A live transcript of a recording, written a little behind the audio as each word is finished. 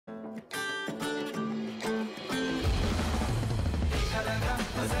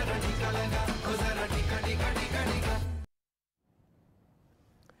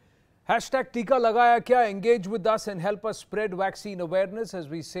Hashtag Tika Lagaya Kya. Engage with us and help us spread vaccine awareness. As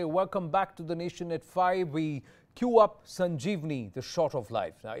we say, welcome back to the nation at 5. We queue up Sanjeevani, the shot of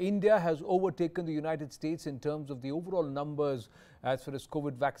life. Now, India has overtaken the United States in terms of the overall numbers as far as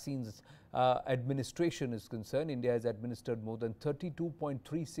COVID vaccines administration is concerned. India has administered more than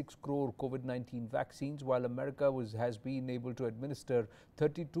 32.36 crore COVID-19 vaccines, while America has been able to administer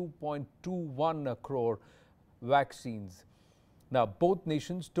 32.21 crore vaccines. Now, both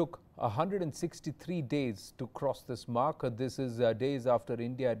nations took 163 days to cross this mark. This is days after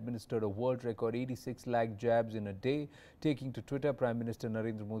India administered a world record 86 lakh jabs in a day. Taking to Twitter, Prime Minister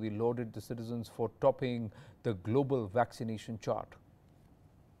Narendra Modi lauded the citizens for topping the global vaccination chart.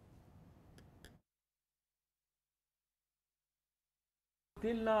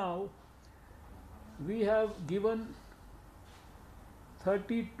 Till now, we have given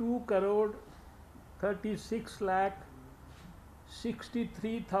 32 crore 36 lakh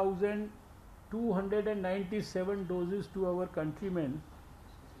 63,297 doses to our countrymen,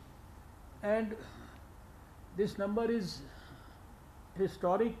 and this number is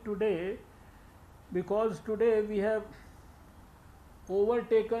historic today because today we have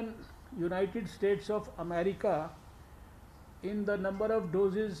overtaken United States of America in the number of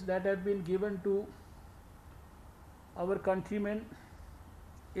doses that have been given to our countrymen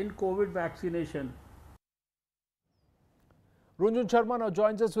in COVID vaccination. Runjhun Sharma now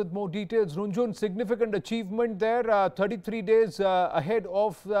joins us with more details. Runjhun, significant achievement there, 33 days ahead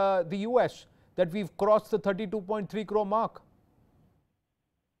of the US, that we've crossed the 32.3 crore mark.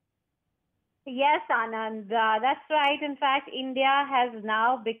 Yes, Anand, that's right. In fact, India has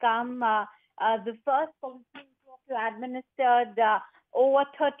now become the first country to administer over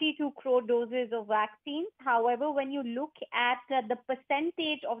 32 crore doses of vaccines. However, when you look at the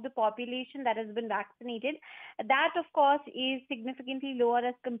percentage of the population that has been vaccinated, that of course is significantly lower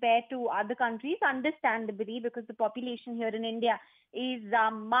as compared to other countries, understandably, because the population here in India is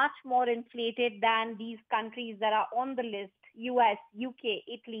much more inflated than these countries that are on the list: US, UK,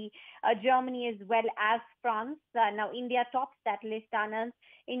 Italy, Germany, as well as France. Now, India tops that list, Anand.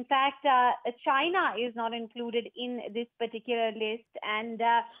 In fact, China is not included in this particular list. And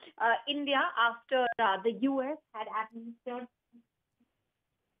India, after the US had administered,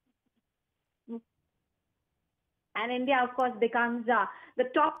 and India, of course, becomes the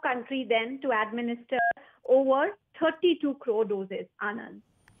top country then to administer over 32 crore doses, Anand.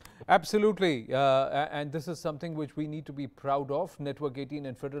 Absolutely, and this is something which we need to be proud of. Network 18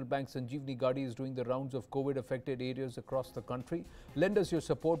 and Federal Bank's Sanjeevani Gaadi is doing the rounds of COVID-affected areas across the country. Lend us your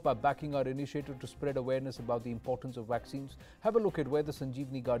support by backing our initiative to spread awareness about the importance of vaccines. Have a look at where the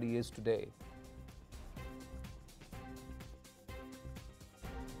Sanjeevani Gaadi is today.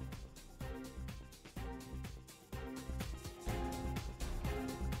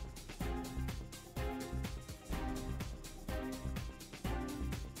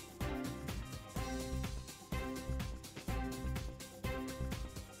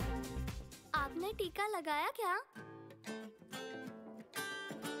 आपने टीका लगाया क्या?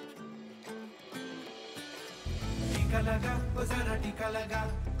 टीका लगा, ओ जरा टीका लगा।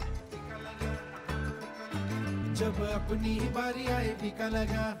 जब अपनी बारी आए टीका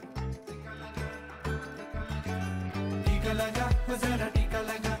लगा। टीका लगा, ओ जरा टीका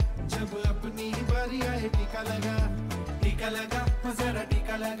लगा। जब अपनी बारी आए टीका लगा। टीका लगा, ओ जरा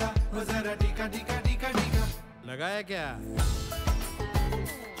टीका लगा। ओ जरा टीका टीका टीका टीका। लगाया क्या?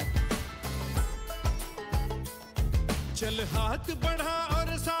 चल हाथ बढ़ा और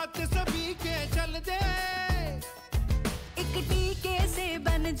साथ सभी के चल दे। एक टीके से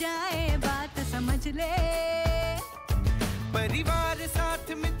बन जाए बात समझ ले। परिवार साथ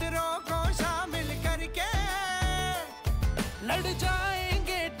मित्रों को शामिल करके लड़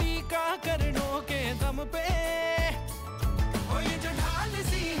जाएंगे टीकाकरणों के दम पे। ओ ये जो ढाल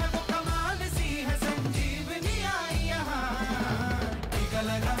सी है वो कमाल सी है, संजीवनी आई यहाँ। टीका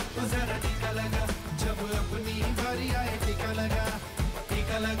लगा, ओ जरा टीका लगा। जब अपनी बारी आए टीका लगा।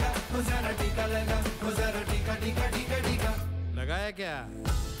 टीका लगा, ओ जरा टीका लगा। ओ जरा टीका टीका टीका टीका। लगाया क्या?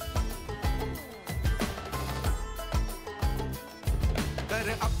 कर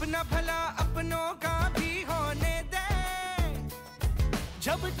अपना भला अपनों का भी होने दे।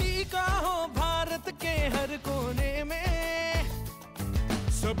 जब टीका हो भारत के हर कोने में,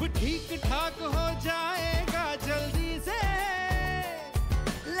 सब ठीक ठाक हो जाएगा जल्दी से।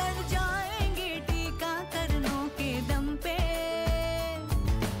 लड़ जाएंगे टीकाकरणों के दम पे।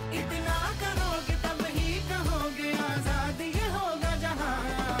 इतना करोगे तब ही कहोगे आजाद ये होगा जहां।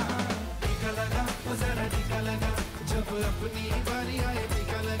 टीका लगा, ओ जरा टीका लगा। जब अपनी बारी आए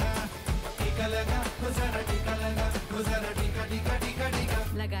टीका लगा। टीका लगा, ओ जरा टीका लगा। ओ जरा टीका टीका टीका टीका।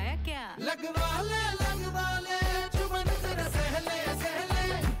 लगाया क्या?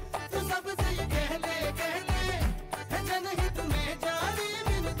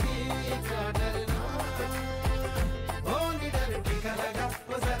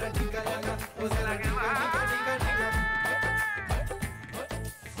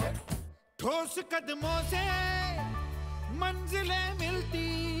 ठोस कदमों से मंजिलें मिलती,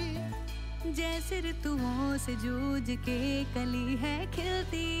 जैसे ऋतुओं से जूझ के कली है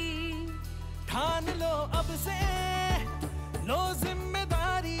खिलती। ठान लो अब से, लो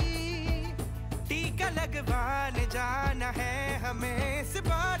जिम्मेदारी, टीका लगवाने जाना है हमें इस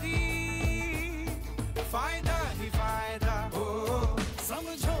बारी। फायदा ही फायदा हो,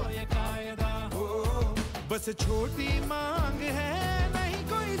 समझो ये कायदा हो, बस छोटी मांग है नहीं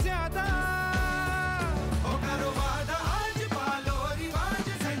कोई ज्यादा। ओ करो वादा आज पालो रिवाज,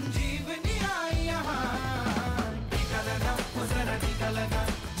 संजीवनी आई यहाँ। टीका लगा ओ जरा टीका लगा,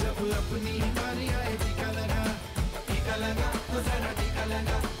 जब अपनी बारी आए टीका लगा। टीका लगा ओ जरा टीका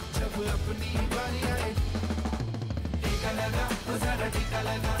लगा, जब अपनी बारी आए। टीका लगा ओ जरा टीका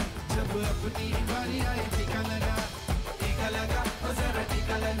लगा, जब अपनी बारी आए टीका लगा। टीका लगा ओ जरा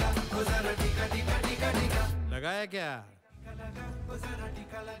टीका लगा, ओ जरा टीका टीका टीका टीका लगाया क्या? टीका लगा ओ जरा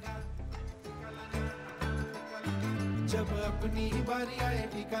टीका लगा, जब अपनी बारी आए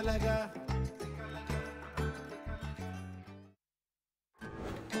टीका लगा।